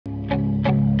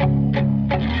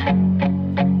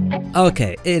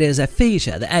Okay, it is a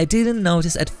feature that I didn't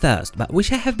notice at first, but which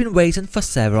I have been waiting for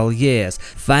several years.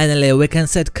 Finally, we can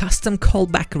set custom call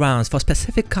backgrounds for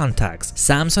specific contacts.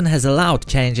 Samsung has allowed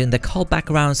changing the call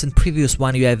backgrounds in previous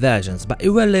One UI versions, but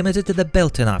you were limited to the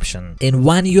built-in option. In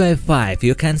One UI 5,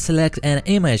 you can select an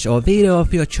image or video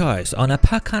of your choice on a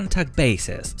per-contact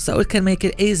basis, so it can make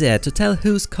it easier to tell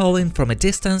who's calling from a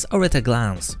distance or at a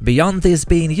glance. Beyond this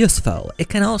being useful, it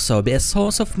can also be a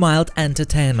source of mild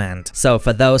entertainment. So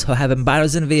for those who have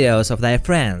embarrassing videos of their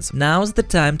friends, now's the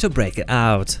time to break it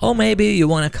out. Or maybe you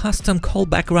want a custom call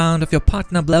background of your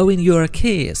partner blowing your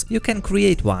keys. You can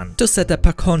create one. To set up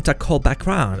a contact call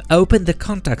background, open the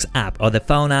Contacts app or the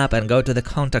phone app and go to the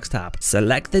Contacts tab.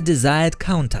 Select the desired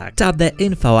contact, tap the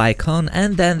info icon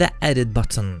and then the edit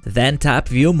button. Then tap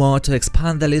View More to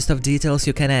expand the list of details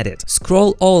you can edit.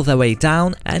 Scroll all the way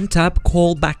down and tap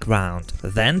Call Background.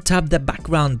 Then tap the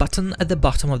background button at the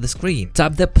bottom of the screen.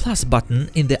 Tap the plus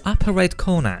button in the upper right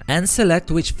corner and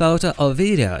select which photo or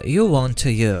video you want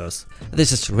to use.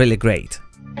 This is really great.